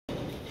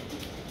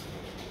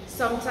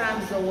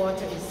Sometimes the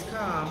water is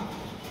calm,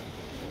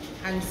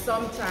 and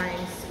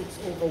sometimes it's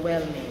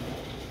overwhelming.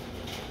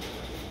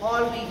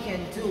 All we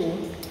can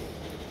do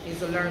is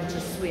learn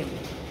to swim.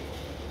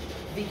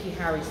 Vicki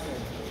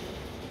Harrison.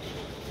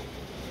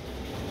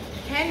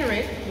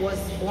 Henrik was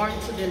born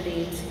to the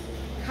late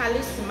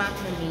Callis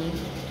McNamee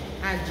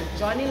and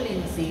Johnny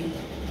Lindsay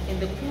in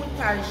the Cool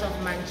parish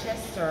of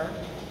Manchester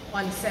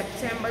on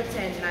September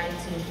 10,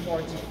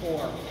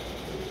 1944.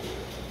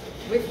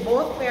 With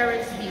both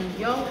parents being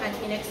young and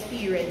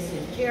inexperienced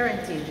in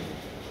parenting,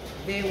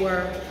 they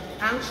were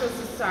anxious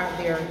to start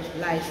their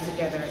lives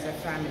together as a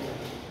family.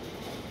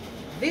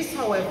 This,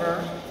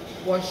 however,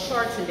 was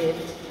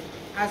short-lived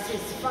as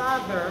his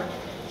father,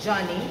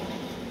 Johnny,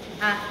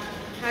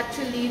 had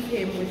to leave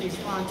him with his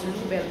aunt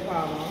Lubel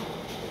Palmer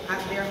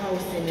at their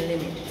house in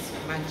Limit,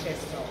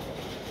 Manchester.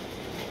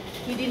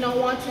 He did not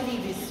want to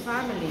leave his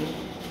family,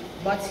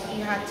 but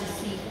he had to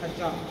seek a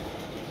job.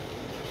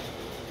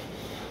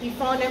 He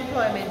found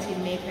employment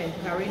in Maypen,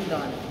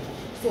 Clarendon,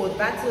 so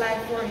that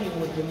life for them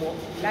would be more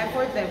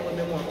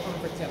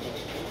comfortable.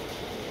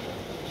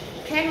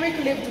 Henrik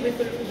lived with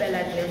Lubel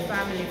and their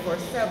family for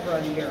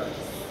several years.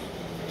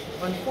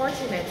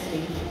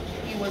 Unfortunately,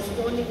 he was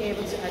only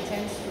able to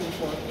attend school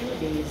for a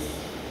few days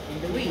in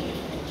the week.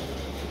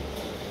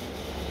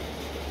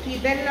 He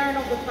then learned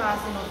of the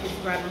passing of his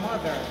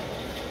grandmother.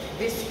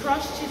 This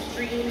crushed his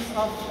dreams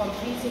of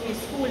completing his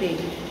schooling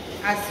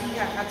as he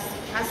had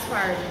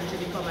aspired to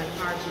become an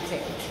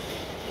architect.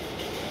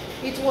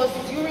 It was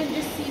during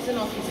this season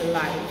of his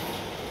life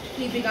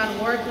he began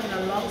working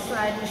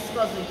alongside his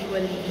cousin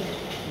Eulogy,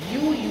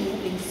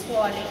 in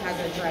Spalding as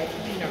a dry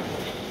cleaner.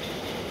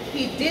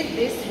 He did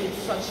this with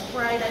such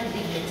pride and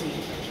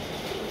dignity,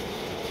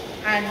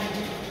 and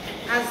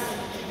as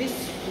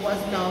this was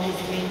now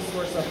his main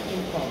source of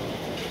income.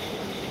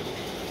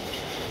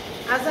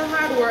 As a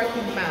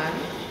hard-working man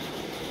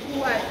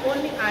who had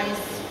only eyes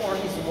for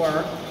his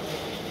work,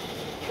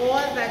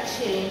 all that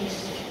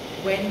changed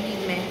when he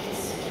met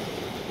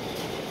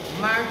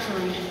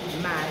Marjorie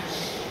Madge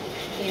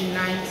in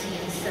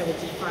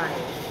 1975.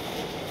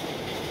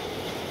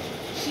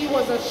 She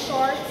was a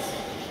short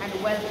and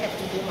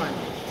well-kept woman,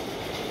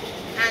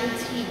 and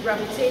he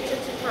gravitated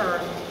to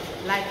her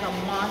like a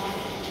moth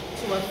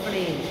to a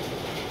flame.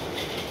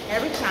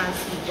 Every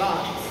chance he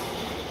got,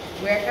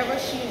 wherever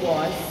she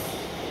was,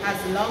 as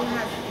long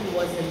as he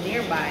was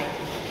nearby,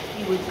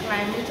 he would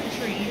climb into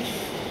trees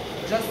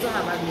just to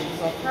have a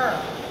glimpse of her.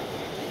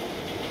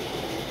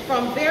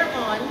 From there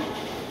on,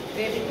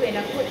 they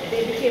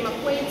became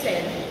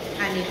acquainted,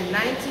 and in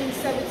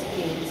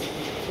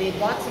 1978, they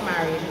got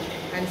married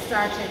and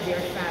started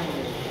their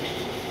family.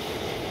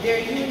 Their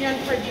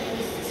union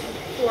produced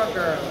 4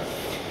 girls: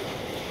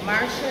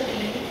 Marcia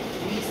Lee,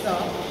 Lisa,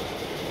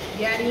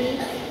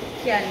 Yanique,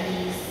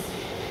 Candice,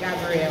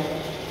 Gabrielle,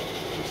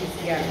 which is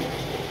Gabby.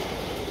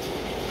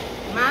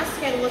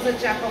 Masken was a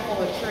jack of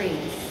all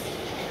trades,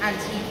 and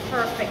he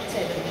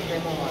perfected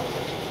them all.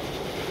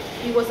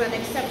 He was an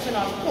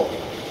exceptional cook.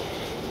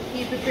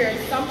 He prepared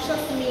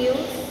sumptuous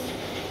meals.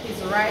 His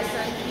rice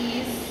and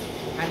peas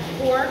and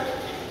pork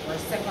were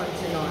second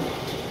to none.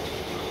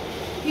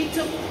 He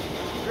took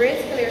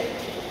great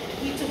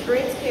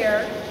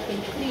care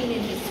in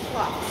cleaning his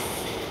pots.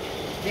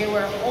 They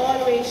were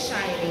always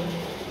shining,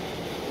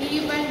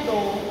 even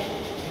though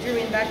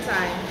during that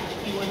time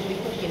he would be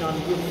cooking on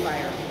wood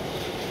fire.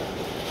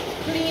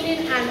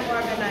 Cleaning and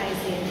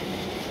organizing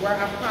were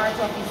a part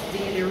of his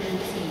daily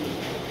routine,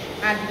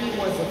 and he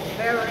was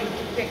very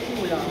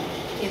peculiar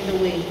in the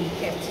way he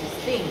kept his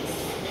things.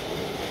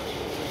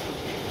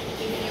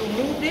 If you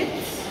moved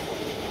it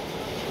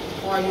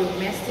or you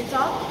messed it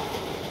up,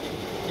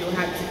 you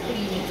had to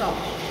clean it up.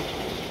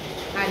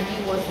 And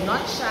he was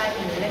not shy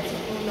in letting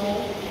you know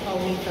how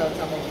he felt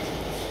about it.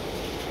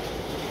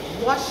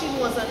 Washing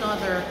was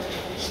another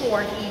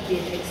chore he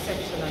did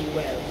exceptionally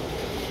well.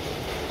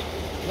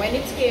 When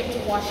it came to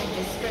washing,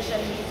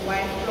 especially his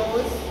wife's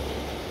clothes,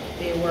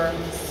 they were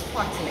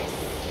spotless.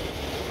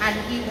 And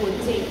he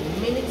would take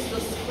minutes to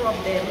scrub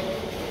them,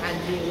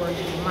 and they were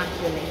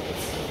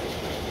immaculate.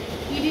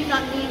 He did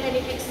not need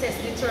any excess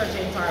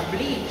detergent or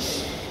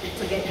bleach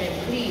to get them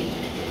clean.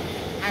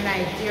 And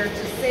I dare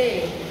to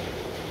say,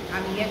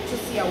 I'm yet to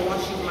see a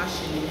washing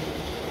machine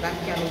that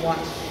can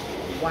wash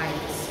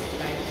white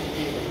like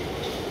he did.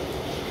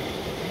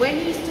 When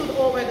he stood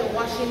over the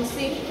washing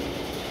sink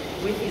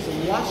with his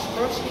wash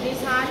brush in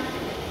his hand,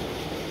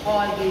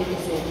 all game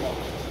is over.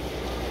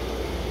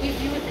 If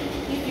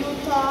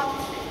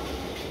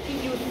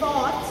you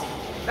thought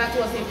that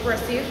was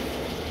impressive,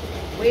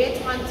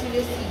 wait until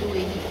you see the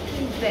way he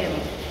put them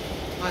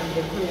on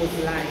the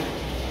clothesline.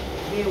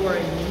 They were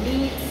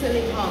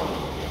neatly hung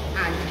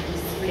and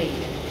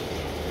displayed.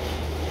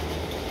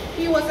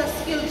 He was a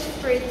skilled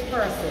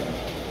tradesperson.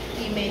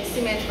 He made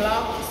cement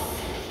blocks,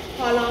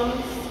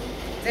 columns,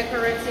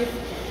 decorative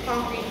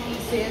concrete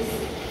pieces,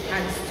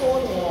 and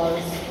stone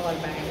walls all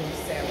by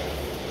himself.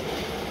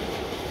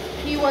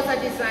 He was a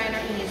designer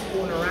in his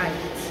own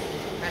right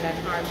and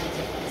an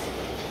architect.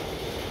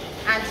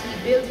 And he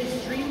built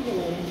his dream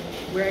home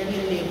where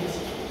he lived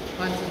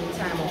until the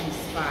time of his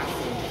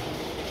passing.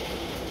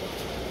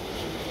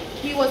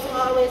 He was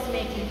always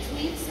making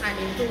tweaks and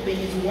improving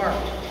his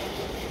work.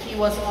 He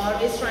was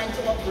always trying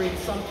to upgrade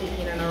something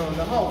in and around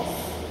the house.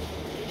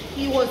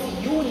 He was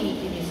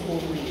unique in his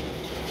own way.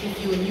 If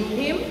you knew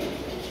him,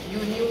 you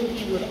knew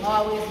he would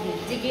always be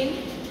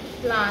digging,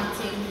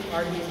 planting,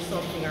 or doing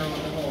something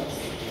around the house.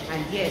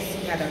 And yes,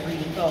 he had a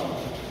green thumb.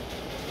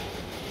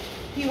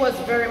 He was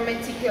very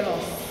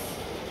meticulous,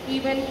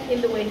 even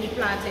in the way he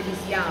planted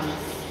his yams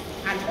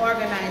and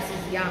organized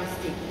his yam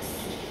sticks.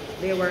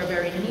 They were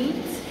very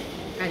neat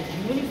and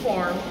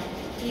uniform,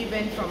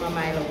 even from a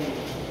mile away.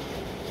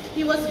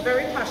 He was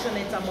very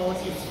passionate about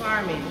his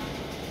farming,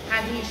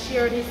 and he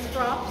shared his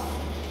crops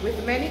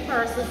with many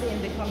persons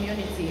in the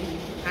community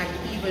and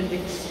even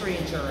with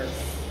strangers.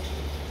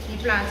 He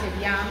planted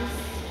yams,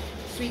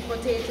 sweet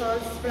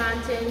potatoes,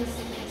 plantains,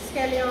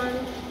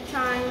 scallion,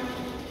 thyme,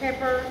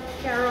 pepper,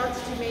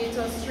 carrots,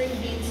 tomatoes, string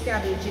beans,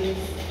 cabbages,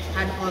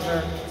 and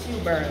other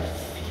tubers.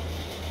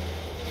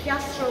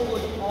 Castro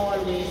would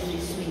always be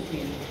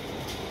sweeping.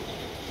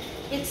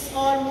 It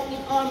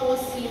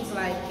almost seems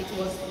like it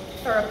was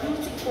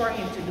therapeutic for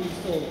him to do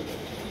so.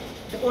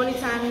 The only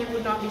time he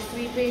would not be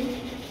sweeping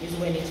is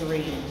when it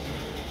rained.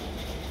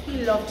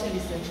 He loved to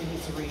listen to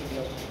his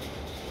radio.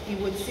 He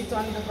would sit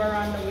on the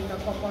veranda with a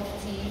cup of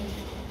tea,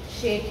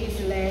 shake his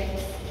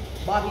legs,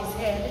 bob his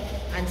head,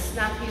 and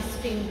snap his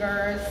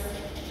fingers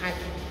and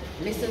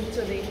listen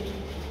to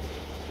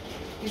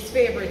his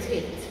favorite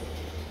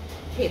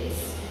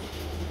hits.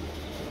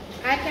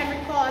 I can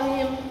recall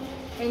him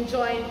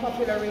enjoying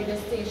popular radio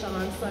station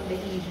on Sunday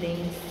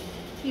evenings.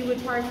 He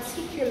would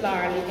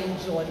particularly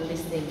enjoy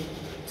listening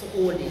to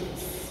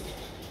oldies.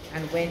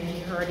 And when he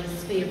heard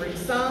his favorite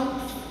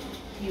songs,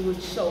 he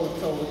would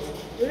shout out,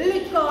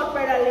 "Look out,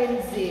 Brother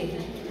Lindsay!"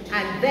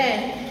 And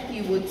then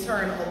he would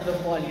turn up the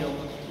volume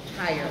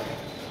higher.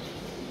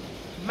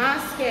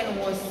 Masken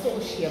was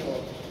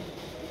sociable,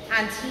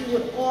 and he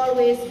would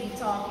always be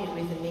talking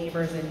with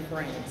neighbors and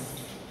friends.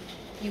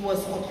 He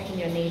was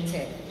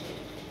opinionated,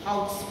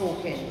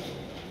 outspoken,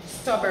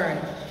 stubborn,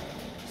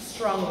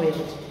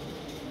 strong-willed,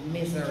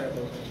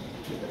 miserable,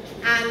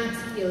 and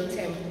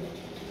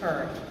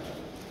ill-tempered.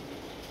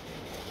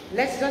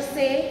 Let's just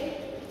say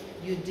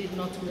you did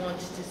not want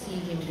to see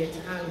him get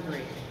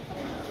angry.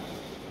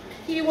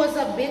 He was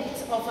a bit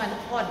of an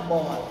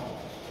oddball.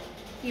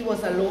 He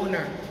was a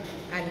loner,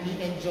 and he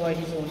enjoyed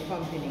his own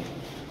company.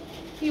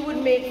 He would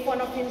make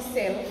fun of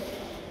himself,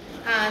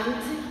 and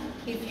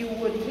if you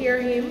would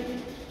hear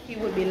him, he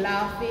would be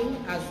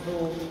laughing as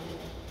though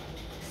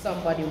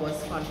somebody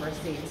was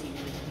conversating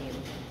with him.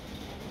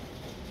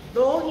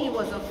 Though he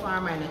was a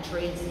farmer and a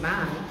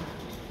tradesman,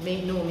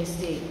 make no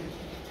mistake,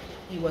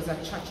 he was a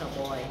cha-cha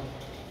boy.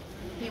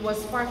 He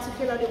was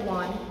particularly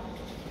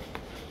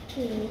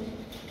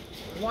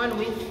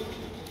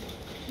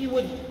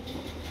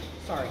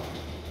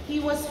he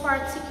was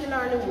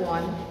particularly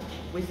one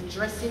with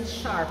dressing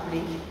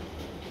sharply.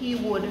 He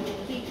would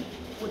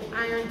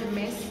iron the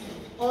mess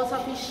out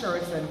of his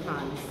shirts and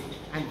pants,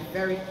 and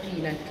very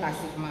clean and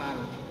classic man.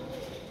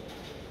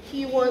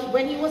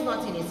 When he was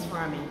not in his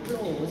farming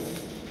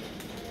clothes,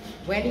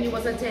 when he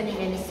was attending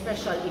any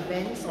special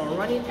events or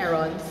running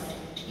errands,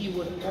 he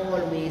would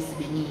always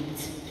be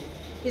neat.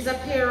 His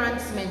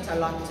appearance meant a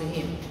lot to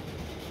him.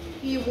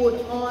 He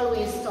would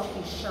always tuck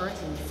his shirt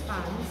in his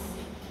pants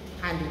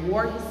and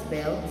wore his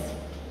belt.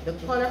 The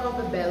color of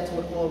the belt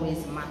would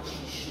always match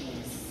his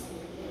shoes.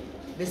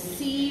 The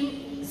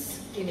seams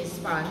in his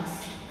pants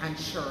and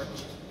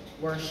shirt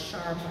were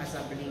sharp as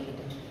a blade.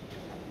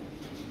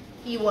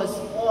 He was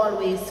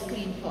always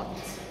clean-cut.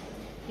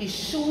 His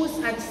shoes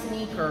and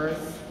sneakers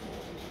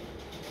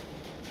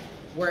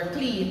were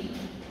clean,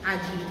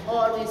 and he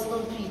always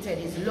completed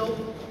his look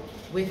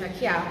with a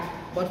cap,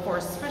 but for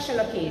special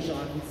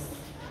occasions,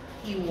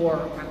 he wore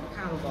a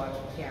Kangol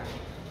cap.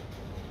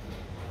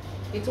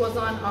 It was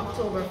on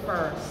October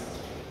 1st,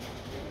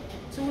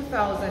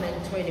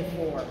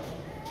 2024.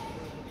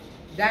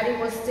 Daddy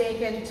was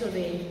taken to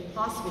the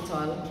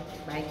hospital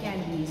by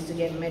Candice to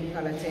get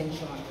medical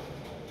attention,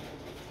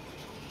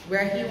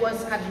 where he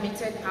was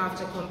admitted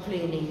after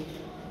complaining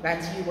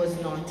that he was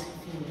not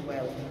feeling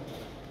well.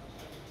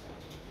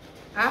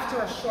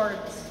 After a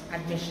short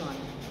admission,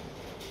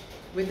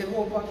 with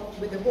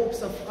the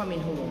hopes of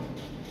coming home,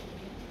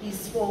 he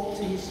spoke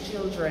to his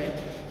children,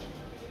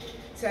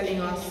 telling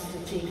us to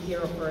take care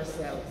of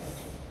ourselves,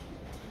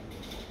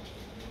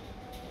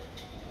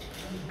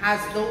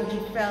 as though he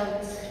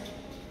felt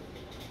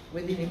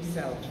within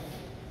himself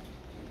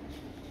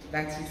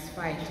that his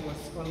fight was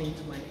coming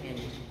to an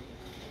end.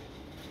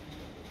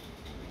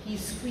 He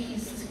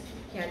squeezed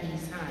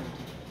Candy's hand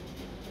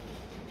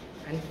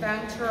and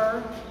thanked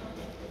her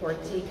for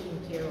taking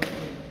care of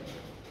him.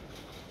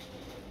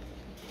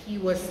 He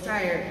was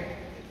tired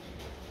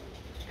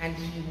and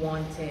he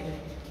wanted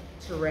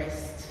to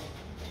rest,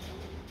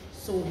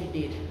 so he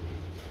did.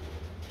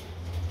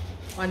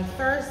 On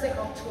Thursday,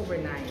 October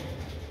 9,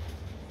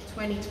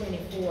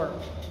 2024,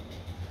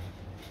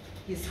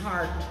 his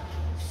heart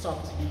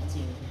stopped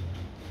beating.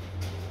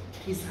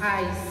 His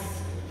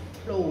eyes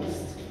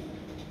closed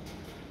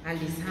and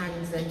his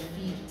hands and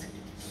feet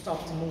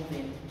stopped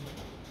moving.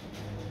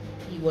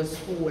 He was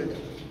cold.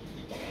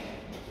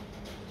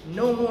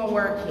 No more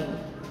working.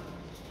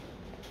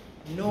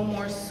 No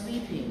more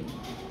sweeping.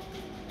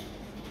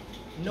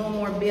 No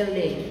more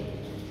building.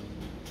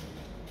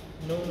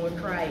 No more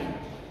crying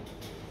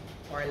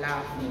or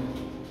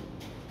laughing.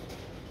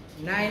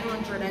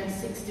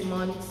 960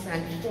 months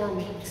and 4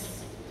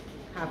 weeks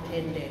have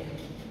ended.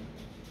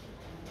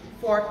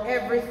 For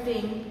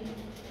everything,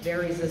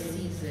 there is a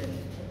season,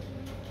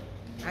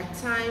 a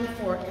time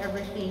for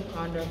everything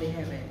under the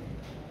heaven.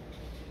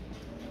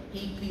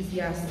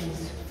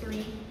 Ecclesiastes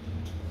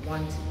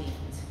 3:1-8.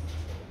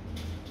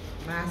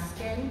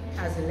 Masken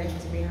has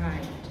left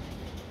behind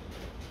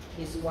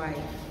his wife,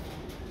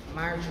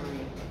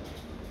 Marjorie,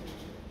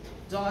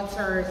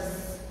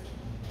 daughters,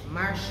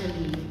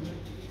 Marshally,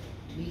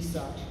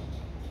 Lisa,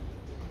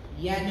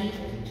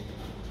 Yanique,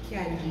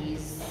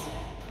 Candice,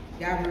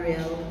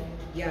 Gabrielle,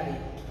 Gabby,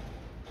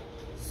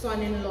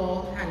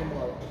 son-in-law,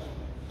 Hannibal,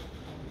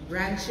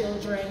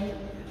 grandchildren,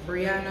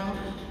 Brianna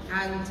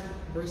and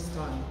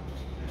Briston,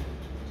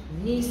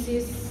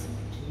 nieces,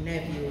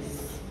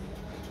 nephews,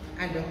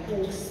 and a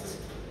host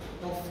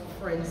of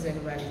friends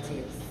and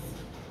relatives.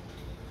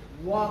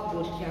 Walk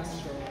good,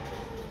 Castro.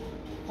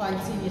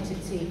 Continue to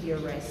take your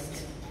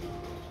rest.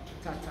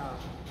 Ta-ta.